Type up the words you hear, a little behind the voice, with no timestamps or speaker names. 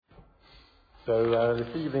This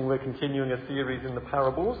evening we're continuing a series in the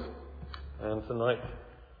parables, and tonight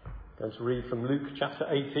I'm going to read from Luke chapter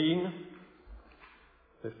 18,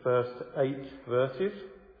 the first 8 verses.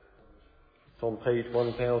 It's on page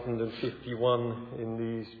 1051 in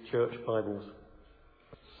these church Bibles.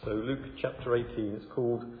 So Luke chapter 18, it's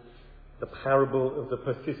called The Parable of the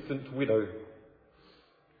Persistent Widow.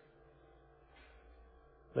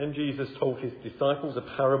 Then Jesus told his disciples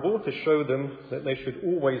a parable to show them that they should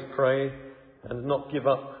always pray and not give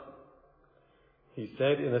up. He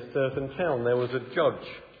said, in a certain town there was a judge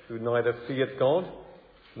who neither feared God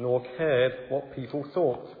nor cared what people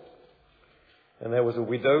thought. And there was a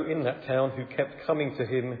widow in that town who kept coming to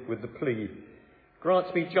him with the plea,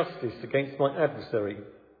 "Grant me justice against my adversary."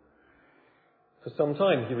 For some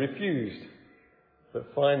time he refused,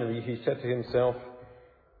 but finally he said to himself,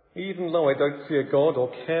 "Even though I don't fear God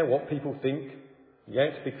or care what people think,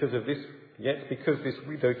 yet because this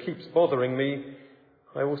widow keeps bothering me,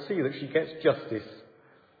 I will see that she gets justice,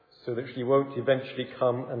 so that she won't eventually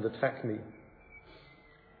come and attack me."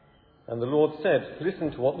 And the Lord said, "Listen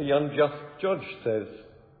to what the unjust judge says.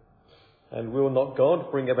 And will not God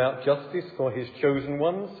bring about justice for his chosen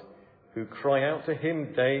ones, who cry out to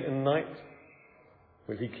him day and night?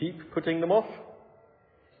 Will he keep putting them off?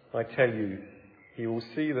 I tell you, he will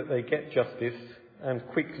see that they get justice, and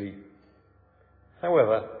quickly.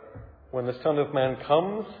 However, when the Son of Man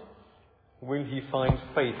comes, will he find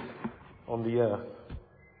faith on the earth?"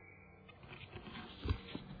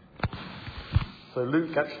 So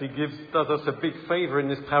Luke actually does us a big favour in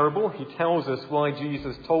this parable. He tells us why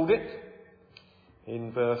Jesus told it.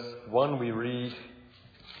 In verse 1 we read,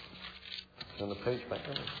 turn the page back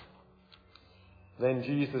there. Then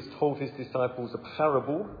Jesus told his disciples a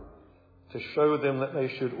parable to show them that they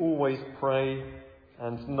should always pray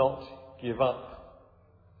and not give up.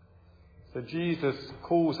 So Jesus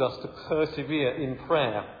calls us to persevere in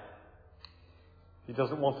prayer. He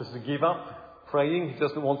doesn't want us to give up praying. He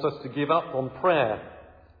doesn't want us to give up on prayer.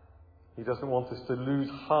 He doesn't want us to lose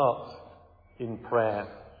heart in prayer.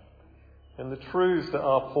 And the truths that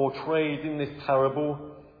are portrayed in this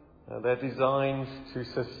parable, they're designed to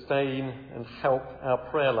sustain and help our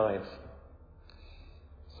prayer lives.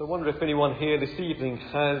 So I wonder if anyone here this evening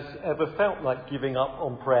has ever felt like giving up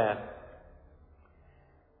on prayer.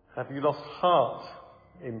 Have you lost heart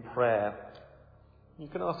in prayer? You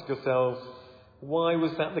can ask yourselves, why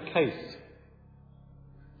was that the case?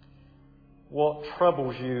 What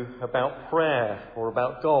troubles you about prayer or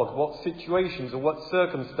about God? What situations or what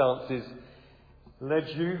circumstances led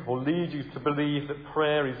you or lead you to believe that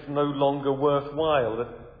prayer is no longer worthwhile, that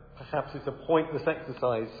perhaps it's a pointless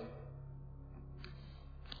exercise?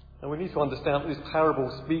 And we need to understand that this parable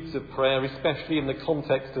speaks of prayer, especially in the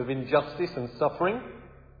context of injustice and suffering.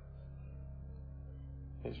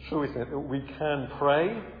 It's true, isn't it, that we can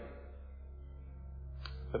pray,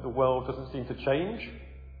 but the world doesn't seem to change.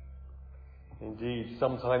 Indeed,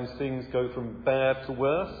 sometimes things go from bad to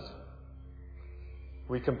worse.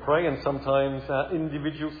 We can pray and sometimes our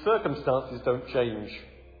individual circumstances don't change.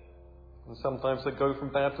 And sometimes they go from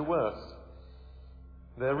bad to worse.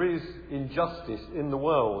 There is injustice in the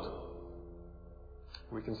world.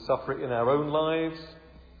 We can suffer it in our own lives,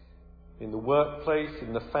 in the workplace,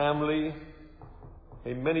 in the family,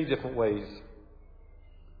 in many different ways.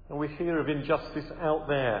 And we hear of injustice out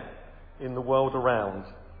there in the world around,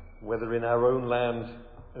 whether in our own land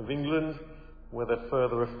of England, whether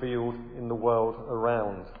further afield in the world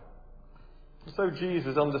around. So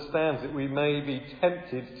Jesus understands that we may be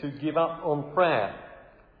tempted to give up on prayer.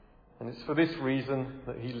 And it's for this reason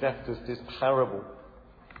that he left us this parable.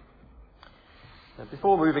 Now,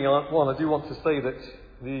 before moving on, I do want to say that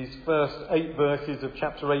these first 8 verses of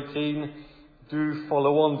chapter 18 do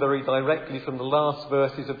follow on very directly from the last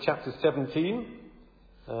verses of chapter 17,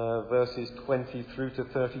 verses 20 through to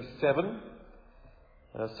 37.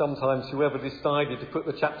 Sometimes whoever decided to put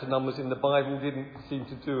the chapter numbers in the Bible didn't seem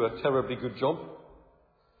to do a terribly good job.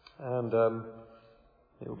 And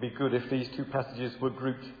it would be good if these 2 passages were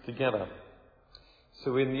grouped together.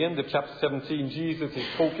 So in the end of chapter 17, Jesus is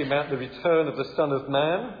talking about the return of the Son of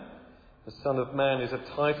Man. The Son of Man is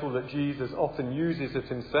a title that Jesus often uses of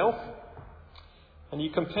himself. And he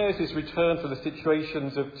compares his return to the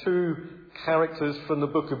situations of 2 characters from the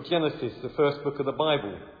book of Genesis, the first book of the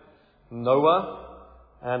Bible, Noah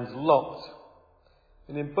and Lot.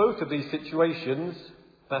 And in both of these situations,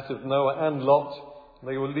 that of Noah and Lot,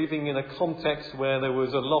 they were living in a context where there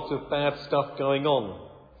was a lot of bad stuff going on,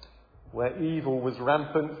 where evil was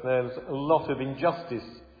rampant. There's a lot of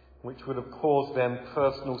injustice which would have caused them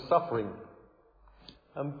personal suffering.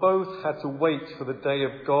 And both had to wait for the day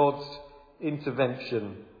of God's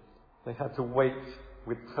intervention They had to wait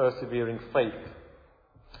with persevering faith.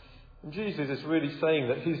 And Jesus is really saying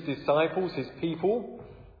that his disciples, his people,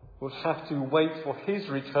 will have to wait for his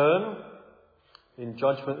return in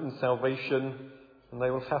judgment and salvation, and they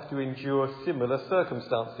will have to endure similar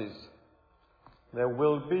circumstances. There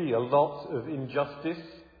will be a lot of injustice,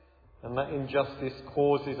 and that injustice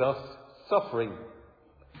causes us suffering.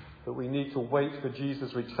 But we need to wait for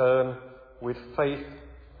Jesus' return with faith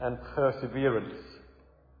and perseverance.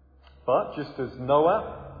 But just as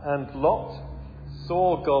Noah and Lot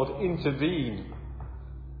saw God intervene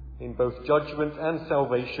in both judgment and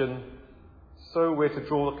salvation, so we're to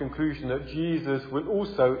draw the conclusion that Jesus will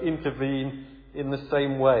also intervene in the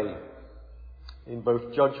same way in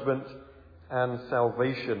both judgment and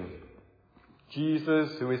salvation.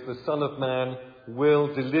 Jesus, who is the Son of Man,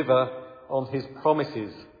 will deliver on his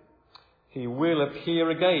promises. He will appear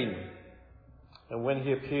again, and when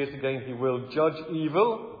he appears again, he will judge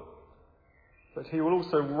evil, but he will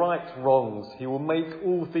also right wrongs. He will make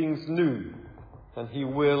all things new, and he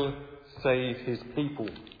will save his people.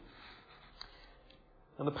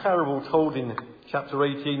 And the parable told in chapter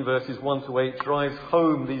 18, verses 1 to 8, drives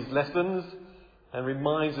home these lessons and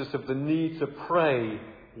reminds us of the need to pray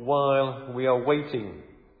while we are waiting,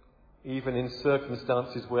 even in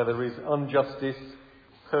circumstances where there is injustice,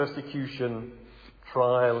 persecution,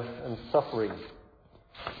 trial and suffering.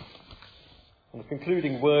 And the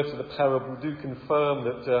concluding words of the parable do confirm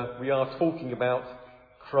that we are talking about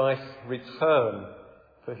Christ's return.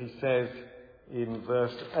 For he says in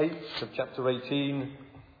verse 8 of chapter 18,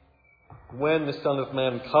 when the Son of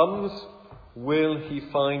Man comes, will he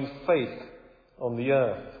find faith on the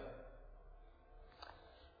earth?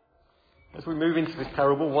 As we move into this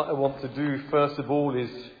parable, what I want to do first of all is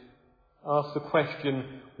ask the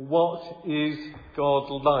question, what is God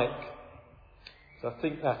like? So I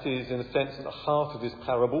think that is, in a sense, at the heart of this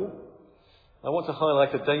parable. I want to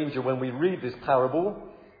highlight a danger when we read this parable,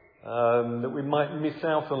 that we might miss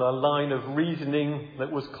out on a line of reasoning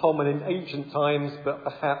that was common in ancient times, but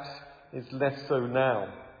perhaps is less so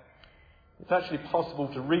now. It's actually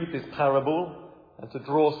possible to read this parable and to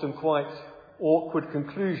draw some quite awkward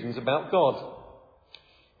conclusions about God.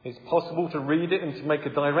 It's possible to read it and to make a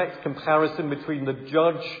direct comparison between the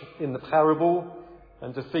judge in the parable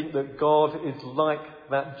and to think that God is like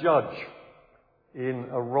that judge in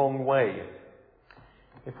a wrong way.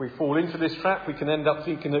 If we fall into this trap, we can end up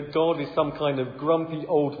thinking that God is some kind of grumpy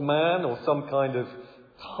old man or some kind of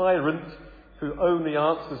tyrant who only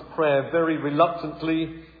answers prayer very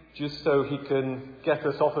reluctantly just so he can get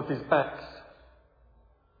us off of his backs.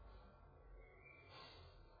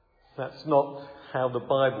 That's not how the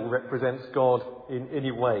Bible represents God in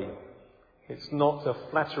any way. It's not a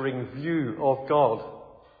flattering view of God.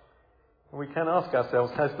 And we can ask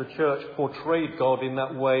ourselves, has the church portrayed God in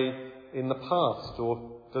that way in the past,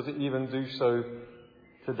 or does it even do so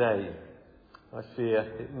today? I fear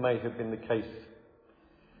it may have been the case.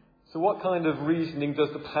 So what kind of reasoning does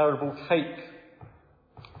the parable take?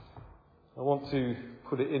 I want to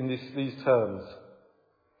put it in these terms.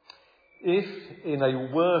 If in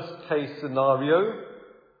a worst case scenario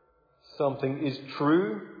something is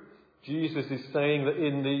true, Jesus is saying that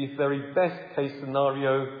in the very best case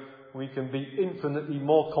scenario we can be infinitely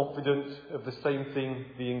more confident of the same thing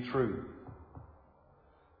being true.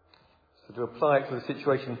 So to apply it to the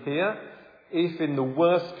situation here, if in the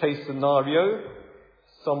worst case scenario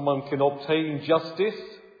someone can obtain justice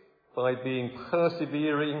by being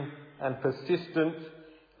persevering and persistent,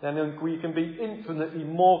 then we can be infinitely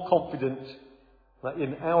more confident that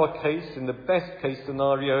in our case, in the best case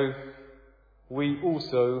scenario, we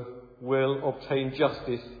also will obtain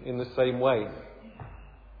justice in the same way.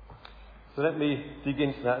 So let me dig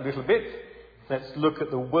into that a little bit. Let's look at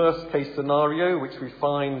the worst case scenario, which we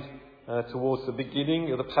find towards the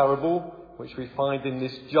beginning of the parable, which we find in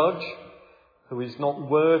this judge who is not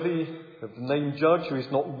worthy of the name judge, who is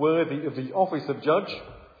not worthy of the office of judge.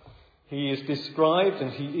 He is described,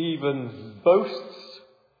 and he even boasts,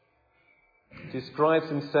 describes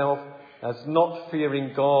himself as not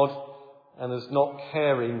fearing God and as not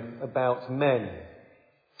caring about men.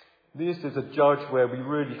 This is a judge where we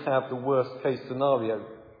really have the worst case scenario.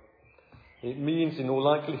 It means in all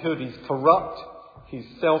likelihood he's corrupt, he's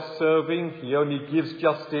self-serving, he only gives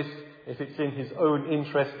justice if it's in his own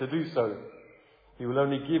interest to do so. He will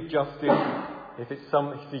only give justice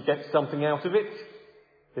if he gets something out of it,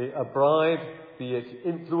 be it a bribe, be it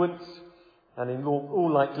influence, and in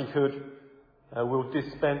all likelihood will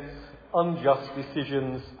dispense unjust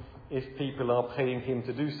decisions if people are paying him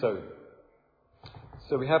to do so.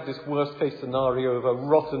 So we have this worst case scenario of a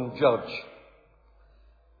rotten judge.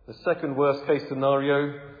 The second worst case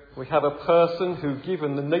scenario we have a person who,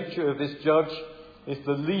 given the nature of this judge, is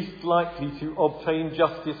the least likely to obtain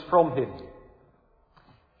justice from him.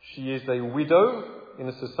 She is a widow in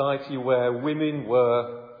a society where women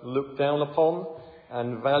were looked down upon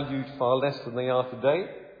and valued far less than they are today.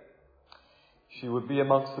 She would be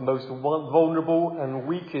amongst the most vulnerable and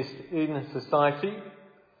weakest in society.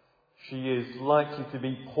 She is likely to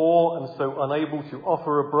be poor and so unable to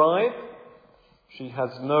offer a bribe. She has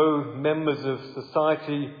no members of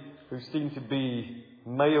society who seem to be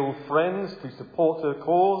male friends to support her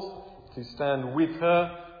cause, to stand with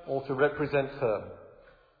her, or to represent her.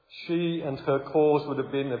 She and her cause would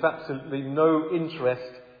have been of absolutely no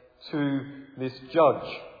interest to this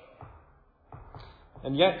judge.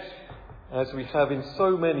 And yet, as we have in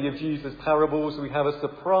so many of Jesus' parables, we have a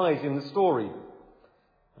surprise in the story.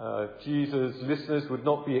 Jesus' listeners would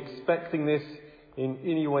not be expecting this in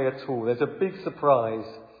any way at all. There's a big surprise.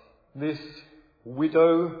 This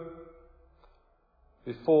widow,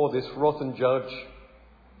 before this rotten judge,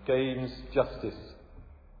 gains justice.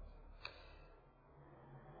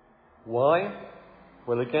 Why?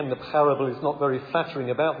 Well, again, the parable is not very flattering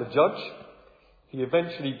about the judge. He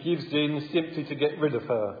eventually gives in simply to get rid of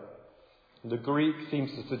her. The Greek seems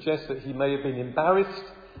to suggest that he may have been embarrassed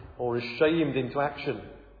or ashamed into action.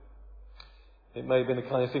 It may have been the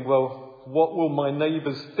kind of thing, well, what will my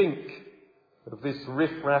neighbours think of this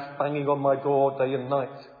riff-raff banging on my door day and night?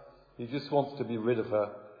 He just wants to be rid of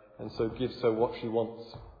her, and so gives her what she wants.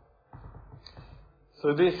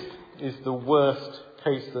 So this is the worst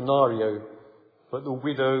case scenario, but the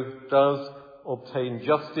widow does obtain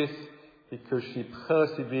justice because she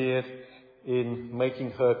persevered in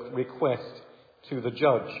making her request to the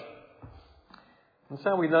judge. And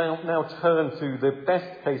so we now turn to the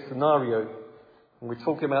best case scenario. And we're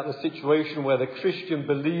talking about the situation where the Christian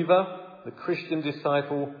believer, the Christian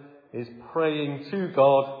disciple, is praying to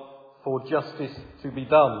God for justice to be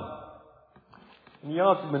done. And the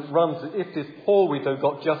argument runs that if this poor widow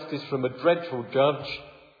got justice from a dreadful judge,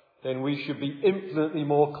 then we should be infinitely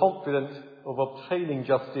more confident of obtaining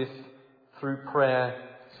justice through prayer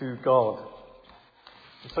to God.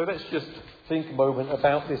 And so let's just think a moment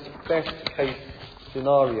about this best case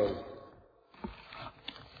scenario.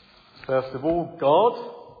 First of all,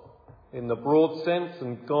 God, in the broad sense,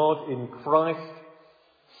 and God in Christ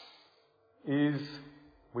is,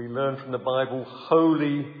 we learn from the Bible,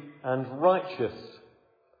 holy and righteous.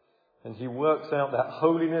 And he works out that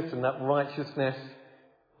holiness and that righteousness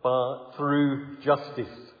through justice.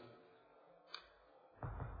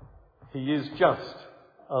 He is just,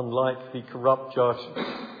 unlike the corrupt judge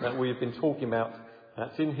that we have been talking about.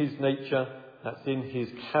 That's in his nature, that's in his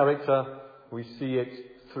character. We see it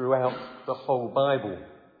throughout the whole Bible.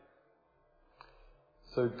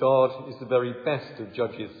 So God is the very best of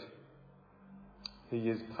judges. He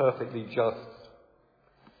is perfectly just.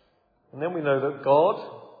 And then we know that God,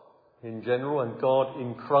 in general, and God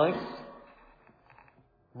in Christ,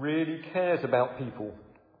 really cares about people.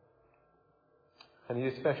 And he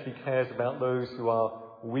especially cares about those who are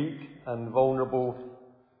weak and vulnerable,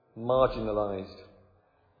 marginalized.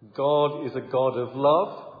 God is a God of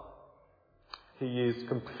love. He is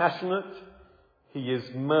compassionate. He is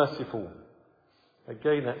merciful.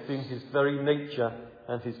 Again, that's in his very nature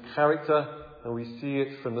and his character, and we see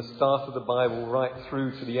it from the start of the Bible right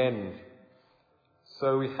through to the end.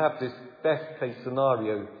 So we have this best case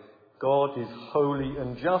scenario. God is holy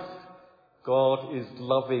and just. God is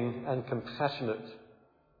loving and compassionate.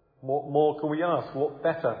 What more can we ask? What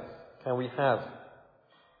better can we have?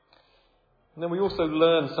 And then we also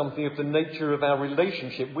learn something of the nature of our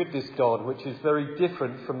relationship with this God, which is very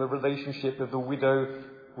different from the relationship of the widow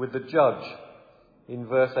with the judge. In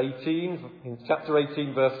verse 18, in chapter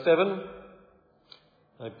 18, verse 7,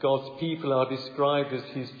 God's people are described as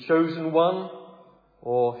his chosen one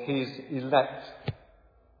or his elect.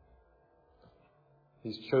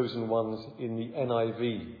 His chosen ones in the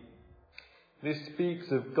NIV. This speaks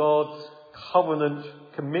of God's covenant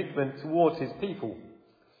commitment towards his people.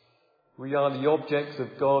 We are the objects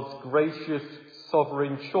of God's gracious,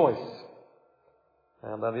 sovereign choice.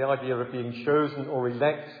 And the idea of being chosen or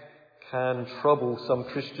elect can trouble some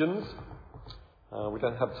Christians. We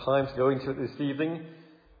don't have time to go into it this evening.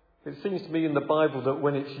 It seems to me in the Bible that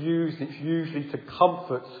when it's usually to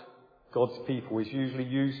comfort God's people. It's usually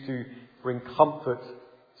used to bring comfort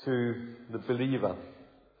to the believer.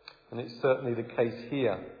 And it's certainly the case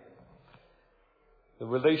here. The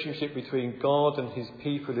relationship between God and his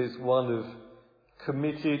people is one of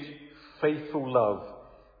committed, faithful love.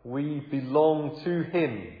 We belong to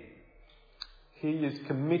him. He is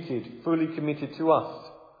committed, fully committed to us.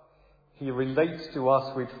 He relates to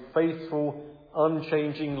us with faithful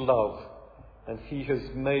unchanging love, and he has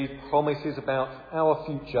made promises about our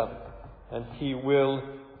future, and he will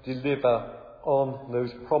deliver on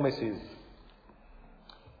those promises.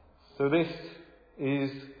 So this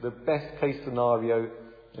is the best case scenario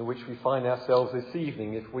in which we find ourselves this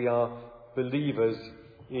evening if we are believers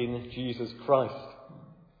in Jesus Christ.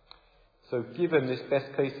 So given this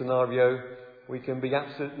best case scenario, we can be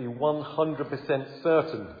absolutely 100%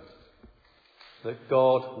 certain that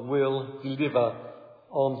God will deliver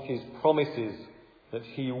on his promises, that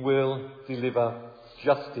he will deliver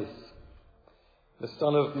justice. The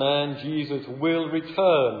Son of Man, Jesus, will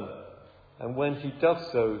return, and when he does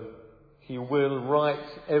so, he will right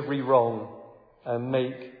every wrong and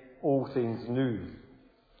make all things new.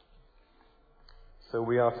 So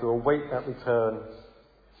we are to await that return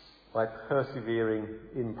by persevering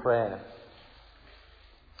in prayer.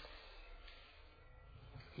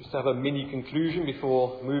 Just have a mini conclusion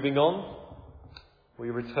before moving on.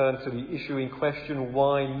 We return to the issue in question,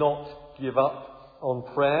 why not give up on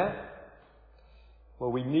prayer?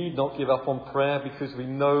 Well, we need not give up on prayer because we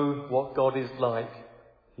know what God is like.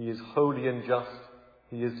 He is holy and just.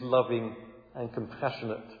 He is loving and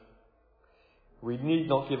compassionate. We need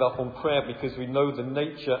not give up on prayer because we know the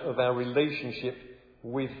nature of our relationship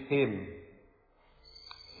with him.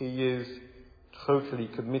 He is totally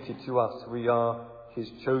committed to us. We are his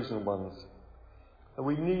chosen ones. And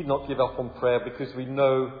we need not give up on prayer because we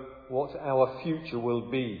know what our future will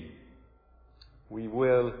be. We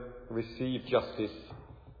will receive justice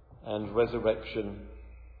and resurrection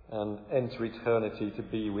and enter eternity to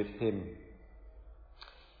be with him.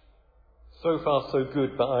 So far so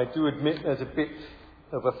good, but I do admit there's a bit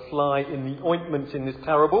of a fly in the ointment in this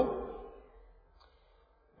parable.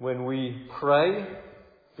 When we pray,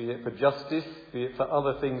 be it for justice, be it for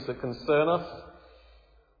other things that concern us,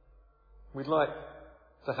 we'd like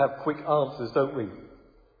to have quick answers, don't we?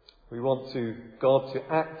 We want God to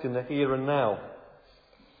act in the here and now.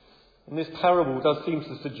 And this parable does seem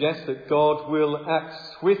to suggest that God will act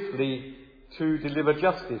swiftly to deliver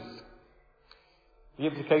justice. The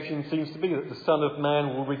implication seems to be that the Son of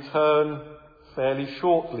Man will return fairly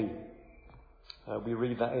shortly. We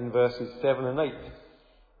read that in verses 7 and 8.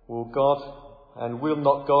 Will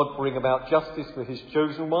not God bring about justice for his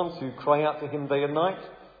chosen ones who cry out to him day and night?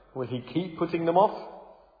 Will he keep putting them off?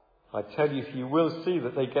 I tell you, he will see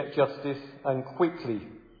that they get justice, and quickly.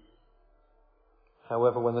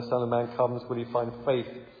 However, when the Son of Man comes, will he find faith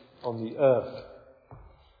on the earth?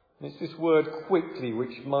 And it's this word quickly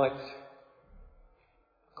which might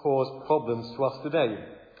cause problems to us today.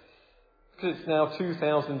 Because it's now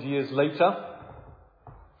 2,000 years later,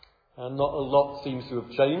 and not a lot seems to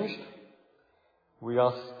have changed. We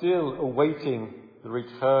are still awaiting the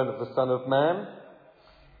return of the Son of Man.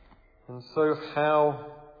 And so how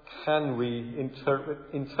can we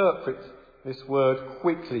interpret this word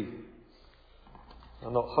quickly?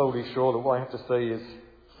 I'm not wholly sure that what I have to say is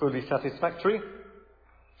fully satisfactory.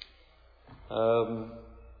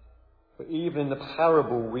 But even in the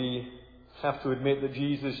parable, we have to admit that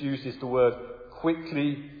Jesus uses the word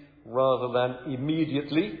quickly rather than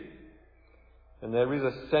immediately. And there is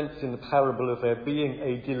a sense in the parable of there being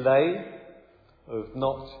a delay, of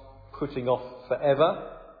not putting off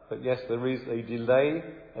forever. But yes, there is a delay,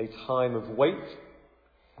 a time of wait.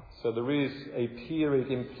 So there is a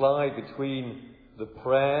period implied between the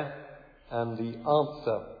prayer and the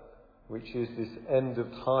answer, which is this end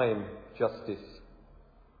of time justice.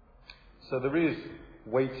 So there is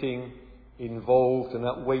waiting involved, and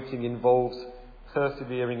that waiting involves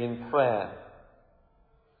persevering in prayer.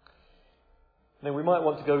 Now we might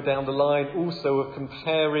want to go down the line also of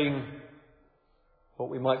comparing what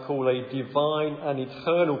we might call a divine and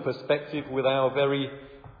eternal perspective with our very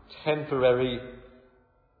temporary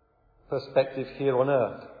perspective here on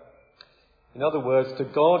earth. In other words, to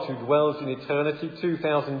God who dwells in eternity,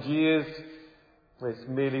 2,000 years, it's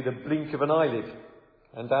merely the blink of an eyelid,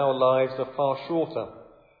 and our lives are far shorter.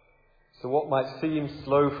 So what might seem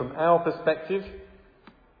slow from our perspective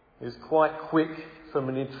is quite quick from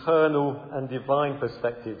an eternal and divine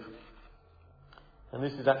perspective. And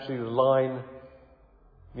this is actually the line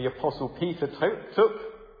the Apostle Peter took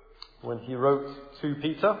when he wrote to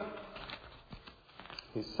Peter,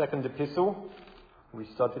 his second epistle. We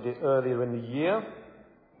studied it earlier in the year.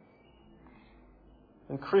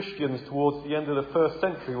 And Christians towards the end of the first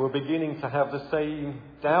century were beginning to have the same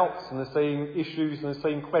doubts and the same issues and the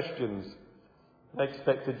same questions. They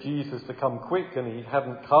expected Jesus to come quick, and he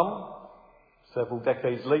hadn't come several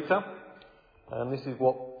decades later. And this is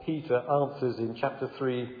what Peter answers in chapter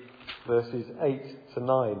 3, verses 8 to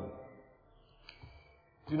 9.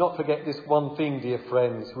 Do not forget this one thing, dear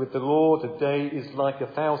friends. With the Lord, a day is like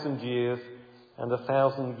 1,000 years, and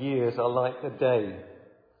 1,000 years are like a day.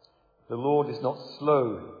 The Lord is not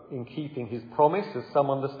slow in keeping his promise, as some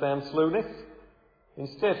understand slowness.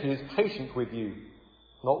 Instead, he is patient with you,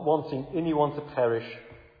 not wanting anyone to perish,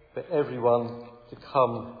 but everyone to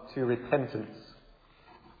come to repentance.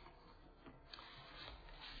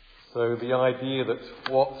 So the idea that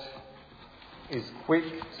what is quick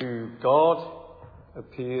to God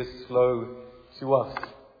appears slow to us.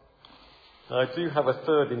 I do have a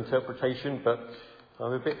third interpretation, but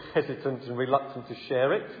I'm a bit hesitant and reluctant to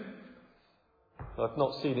share it. I've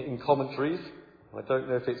not seen it in commentaries. I don't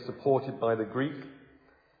know if it's supported by the Greek.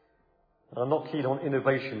 I'm not keen on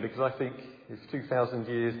innovation because I think if 2,000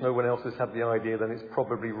 years no one else has had the idea, then it's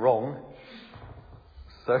probably wrong.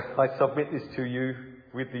 So I submit this to you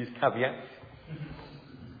with these caveats.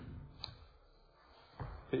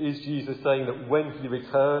 Is Jesus saying that when he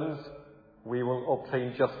returns, we will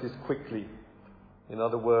obtain justice quickly? In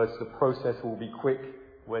other words, the process will be quick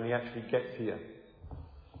when he actually gets here.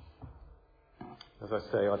 As I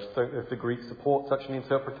say, I just don't know if the Greek supports such an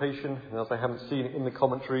interpretation, and as I haven't seen it in the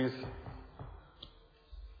commentaries,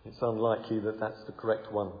 it's unlikely that that's the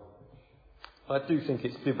correct one. I do think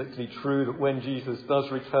it's biblically true that when Jesus does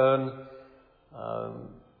return,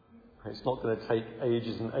 it's not going to take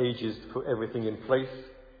ages and ages to put everything in place.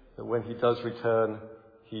 That when he does return,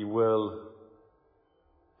 he will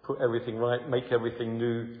put everything right, make everything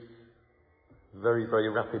new very, very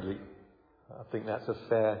rapidly. I think that's a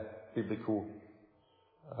fair biblical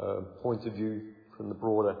point of view from the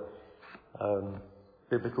broader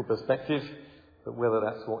biblical perspective. But whether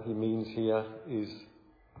that's what he means here is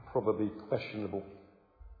probably questionable.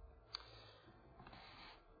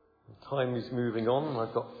 Time is moving on.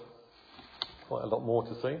 I've got quite a lot more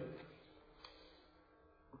to say.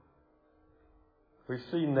 We've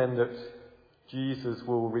seen then that Jesus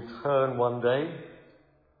will return one day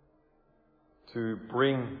to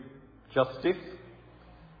bring justice.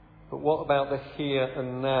 But what about the here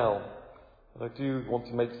and now? I do want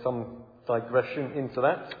to make some digression into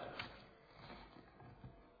that.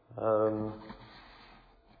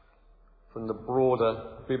 From the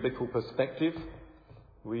broader biblical perspective,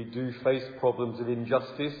 we do face problems of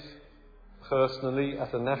injustice personally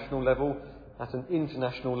at a national level. At an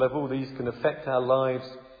international level, these can affect our lives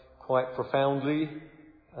quite profoundly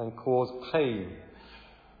and cause pain.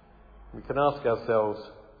 We can ask ourselves,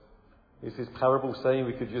 is this parable saying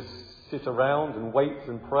we could just sit around and wait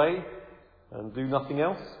and pray and do nothing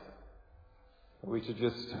else? Are we to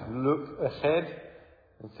just look ahead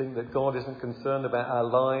and think that God isn't concerned about our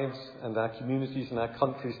lives and our communities and our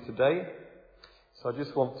countries today? So I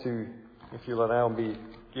just want to, if you'll allow me,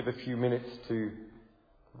 give a few minutes to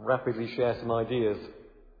rapidly share some ideas.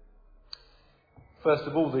 First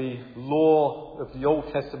of all, the law of the Old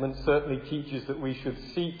Testament certainly teaches that we should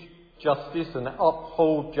seek justice and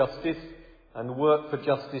uphold justice and work for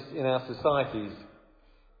justice in our societies.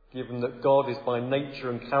 Given that God is by nature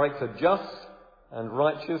and character just and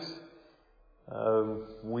righteous,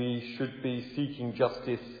 we should be seeking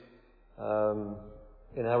justice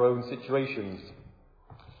in our own situations.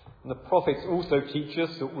 And the prophets also teach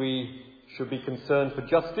us that we should be concerned for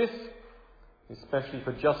justice, especially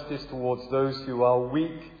for justice towards those who are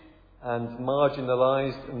weak and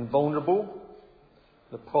marginalised and vulnerable.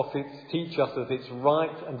 The prophets teach us that it's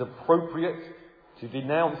right and appropriate to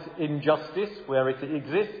denounce injustice where it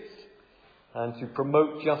exists and to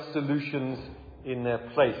promote just solutions in their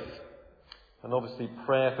place. And obviously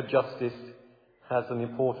prayer for justice has an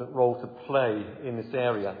important role to play in this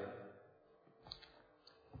area.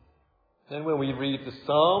 Then when we read the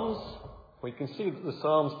Psalms, we can see that the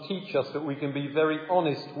Psalms teach us that we can be very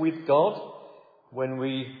honest with God when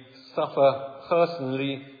we suffer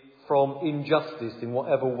personally from injustice in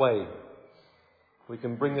whatever way. We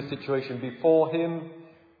can bring the situation before him.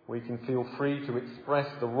 We can feel free to express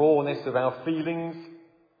the rawness of our feelings,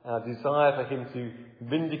 our desire for him to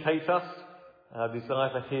vindicate us, our desire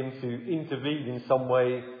for him to intervene in some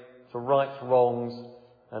way to right wrongs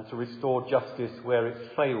and to restore justice where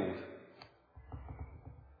it's failed.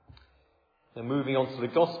 And moving on to the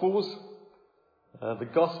Gospels. The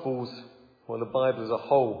Gospels, well, the Bible as a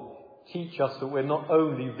whole, teach us that we're not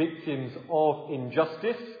only victims of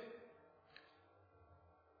injustice,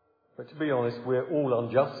 but to be honest, we're all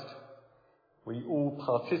unjust. We all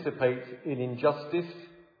participate in injustice,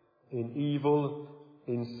 in evil,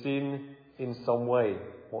 in sin, in some way,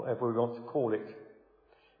 whatever we want to call it.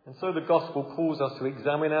 And so the Gospel calls us to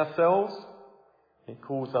examine ourselves. It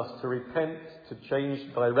calls us to repent, to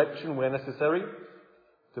change direction where necessary,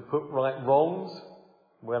 to put right wrongs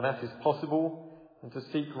where that is possible, and to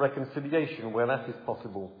seek reconciliation where that is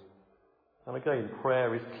possible. And again,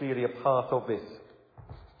 prayer is clearly a part of this.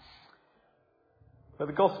 But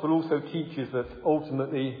the Gospel also teaches that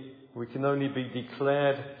ultimately we can only be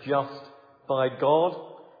declared just by God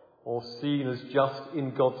or seen as just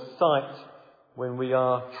in God's sight when we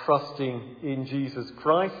are trusting in Jesus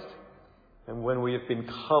Christ and when we have been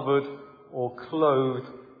covered or clothed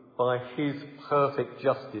by his perfect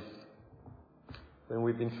justice. When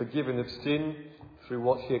we've been forgiven of sin through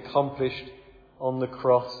what he accomplished on the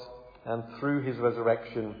cross and through his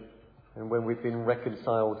resurrection, and when we've been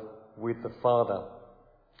reconciled with the Father.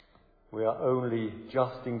 We are only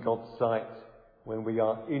just in God's sight when we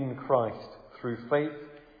are in Christ through faith,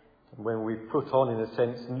 and when we put on, in a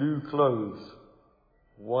sense, new clothes,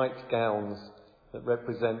 white gowns that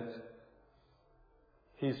represent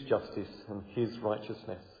his justice and his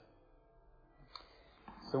righteousness.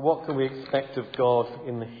 So what can we expect of God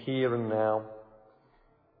in the here and now?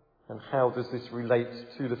 And how does this relate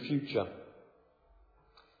to the future?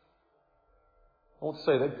 I want to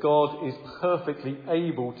say that God is perfectly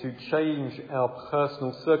able to change our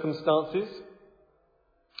personal circumstances.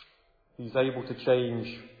 He's able to change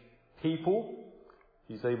people.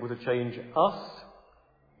 He's able to change us.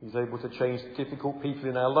 He's able to change difficult people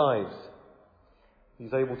in our lives.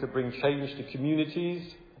 He's able to bring change to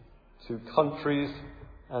communities, to countries,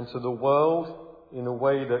 and to the world in a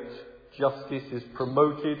way that justice is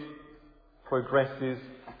promoted, progresses,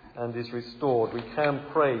 and is restored. We can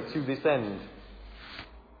pray to this end.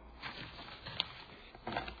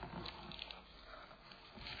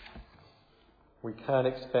 We can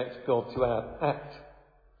expect God to act.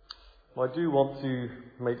 I do want to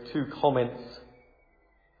make two comments,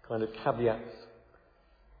 kind of caveats.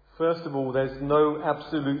 First of all, there's no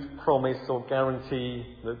absolute promise or guarantee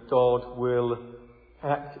that God will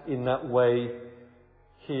act in that way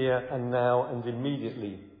here and now and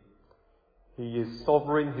immediately. He is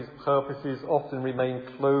sovereign. His purposes often remain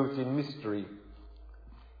clothed in mystery.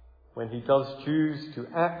 When he does choose to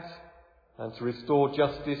act and to restore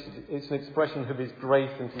justice, it's an expression of his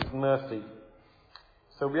grace and his mercy.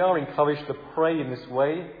 So we are encouraged to pray in this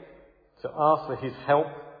way, to ask for his help,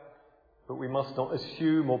 but we must not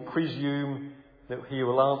assume or presume that he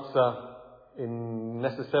will answer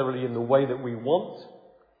necessarily in the way that we want,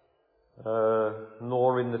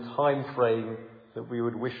 nor in the time frame that we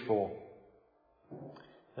would wish for.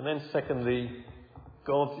 And then secondly,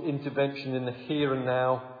 God's intervention in the here and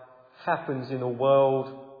now happens in a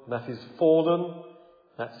world that is fallen,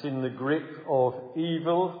 that's in the grip of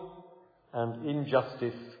evil and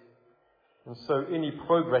injustice. And so any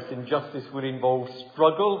progress in justice will involve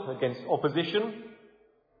struggle against opposition,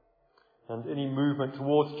 and any movement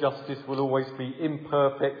towards justice will always be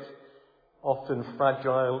imperfect, often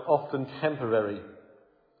fragile, often temporary.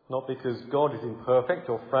 Not because God is imperfect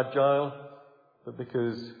or fragile, but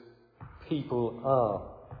because people are.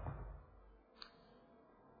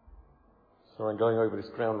 So I'm going over this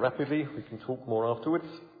ground rapidly. We can talk more afterwards.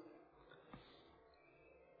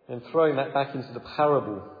 And throwing that back into the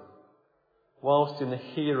parable, whilst in the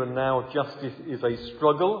here and now justice is a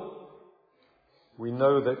struggle, we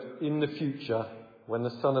know that in the future, when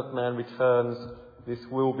the Son of Man returns, this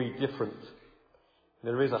will be different.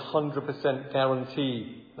 There is 100%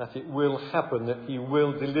 guarantee that it will happen, that he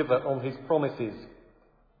will deliver on his promises.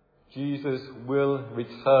 Jesus will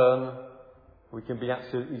return. We can be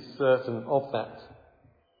absolutely certain of that.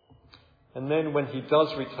 And then when he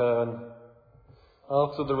does return,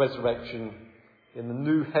 after the resurrection, in the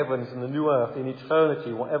new heavens and the new earth, in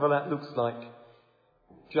eternity, whatever that looks like,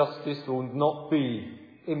 justice will not be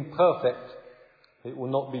imperfect. It will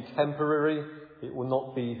not be temporary. It will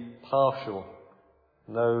not be partial.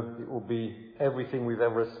 No, it will be everything we've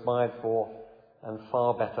ever aspired for and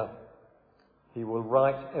far better. He will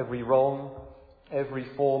right every wrong. Every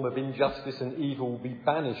form of injustice and evil will be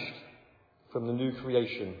banished from the new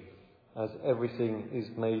creation as everything is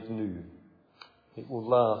made new. It will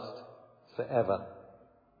last forever.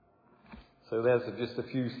 So there's just a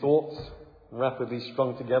few thoughts rapidly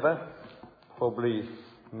strung together, probably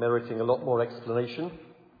meriting a lot more explanation.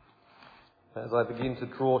 As I begin to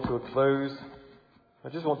draw to a close, I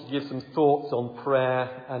just want to give some thoughts on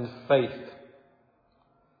prayer and faith.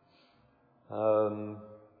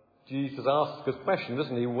 Jesus asks a question,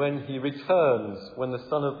 doesn't he? When he returns, when the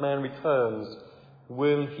Son of Man returns,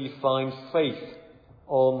 will he find faith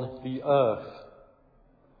on the earth?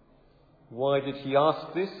 Why did he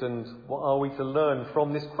ask this, and what are we to learn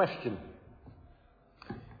from this question?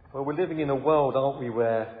 Well, we're living in a world, aren't we,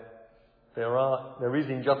 where there is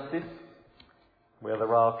injustice, where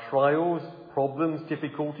there are trials, problems,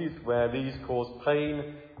 difficulties, where these cause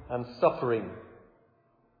pain and suffering.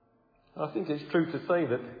 I think it's true to say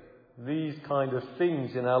that these kind of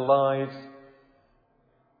things in our lives,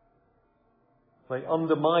 they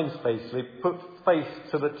undermine faith, they put faith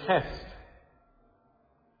to the test.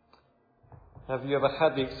 Have you ever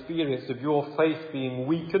had the experience of your faith being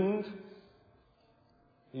weakened,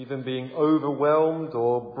 even being overwhelmed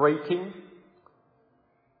or breaking?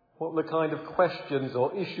 What were the kind of questions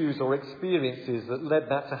or issues or experiences that led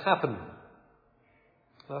that to happen?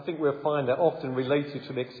 And I think we'll find that often related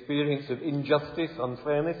to the experience of injustice,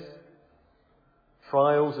 unfairness,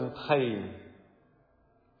 trials and pain,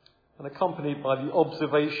 and accompanied by the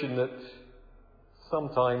observation that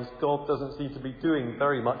sometimes God doesn't seem to be doing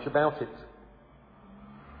very much about it.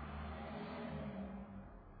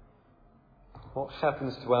 What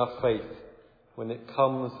happens to our faith when it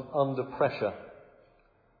comes under pressure,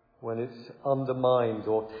 when it's undermined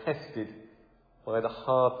or tested by the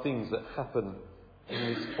hard things that happen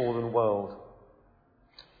in this fallen world?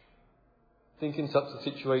 I think in such a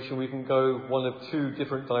situation we can go one of two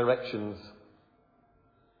different directions.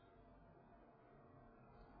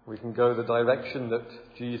 We can go the direction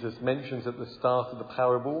that Jesus mentions at the start of the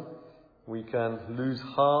parable. We can lose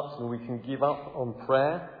heart and we can give up on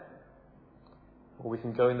prayer. Or we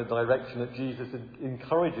can go in the direction that Jesus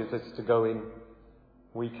encourages us to go in.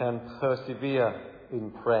 We can persevere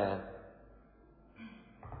in prayer.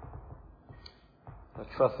 I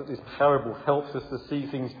trust that this parable helps us to see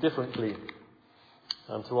things differently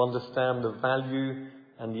and to understand the value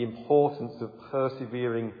and the importance of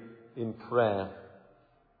persevering in prayer.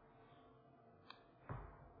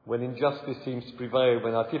 When injustice seems to prevail,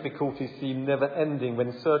 when our difficulties seem never ending,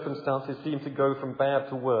 when circumstances seem to go from bad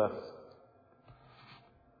to worse,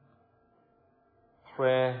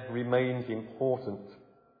 prayer remains important.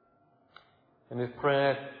 And if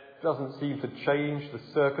prayer doesn't seem to change the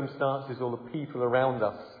circumstances or the people around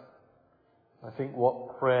us, I think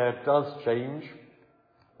what prayer does change,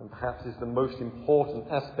 and perhaps is the most important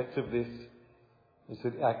aspect of this, is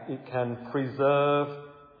that it can preserve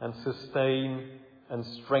and sustain and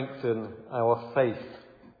strengthen our faith.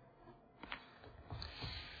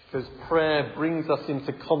 Because prayer brings us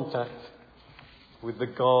into contact with the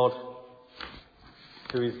God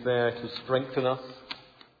who is there to strengthen us,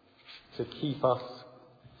 to keep us,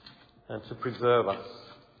 and to preserve us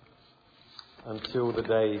until the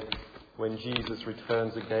day when Jesus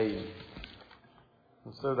returns again.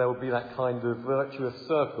 And so there will be that kind of virtuous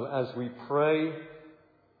circle. As we pray,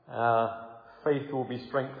 our faith will be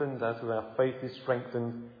strengthened. As our faith is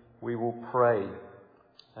strengthened, we will pray,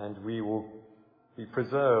 and we will be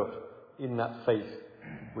preserved in that faith.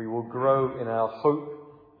 We will grow in our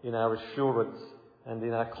hope, in our assurance, and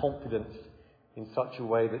in our confidence in such a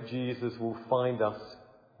way that Jesus will find us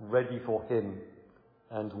ready for him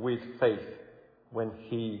and with faith when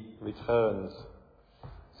he returns.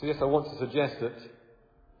 So yes, I want to suggest that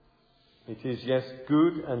it is, yes,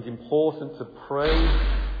 good and important to pray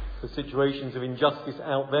for situations of injustice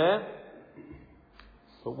out there,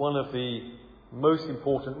 but one of the most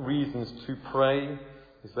important reasons to pray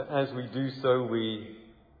is that as we do so, we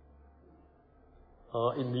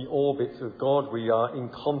are in the orbit of God, we are in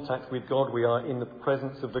contact with God, we are in the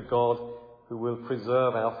presence of the God who will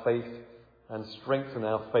preserve our faith and strengthen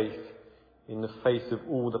our faith in the face of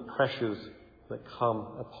all the pressures that come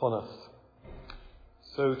upon us.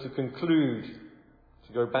 So to conclude,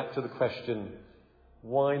 to go back to the question,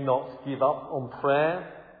 why not give up on prayer?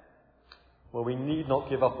 Well, we need not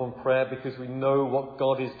give up on prayer because we know what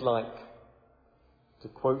God is like. To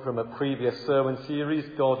quote from a previous sermon series,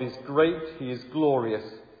 God is great, he is glorious,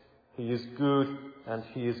 he is good, and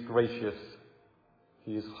he is gracious.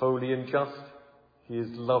 He is holy and just, he is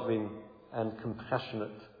loving and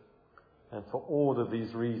compassionate. And for all of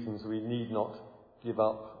these reasons, we need not give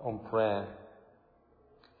up on prayer.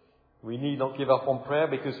 We need not give up on prayer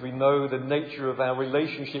because we know the nature of our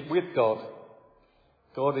relationship with God.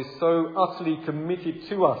 God is so utterly committed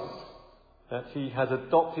to us that he has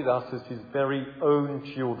adopted us as his very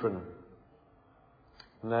own children,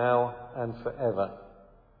 now and forever.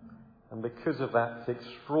 And because of that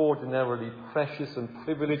extraordinarily precious and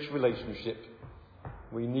privileged relationship,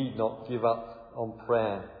 we need not give up on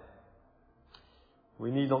prayer.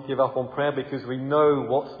 We need not give up on prayer because we know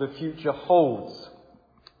what the future holds.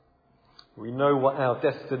 We know what our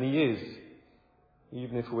destiny is,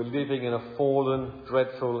 even if we're living in a fallen,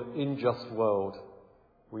 dreadful, unjust world.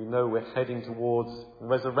 We know we're heading towards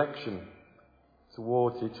resurrection,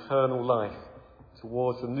 towards eternal life,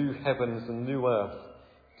 towards the new heavens and new earth,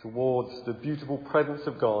 towards the beautiful presence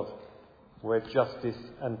of God, where justice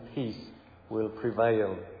and peace will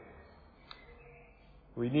prevail.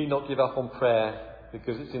 We need not give up on prayer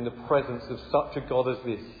because it's in the presence of such a God as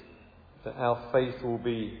this that our faith will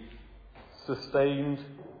be sustained,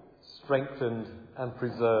 strengthened and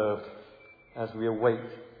preserved as we await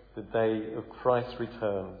the day of Christ's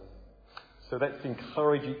return. So let's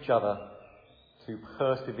encourage each other to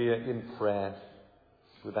persevere in prayer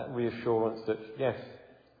with that reassurance that, yes,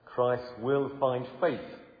 Christ will find faith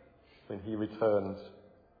when he returns.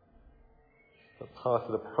 But part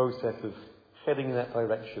of the process of heading in that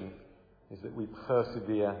direction is that we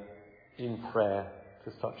persevere in prayer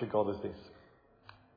to such a God as this.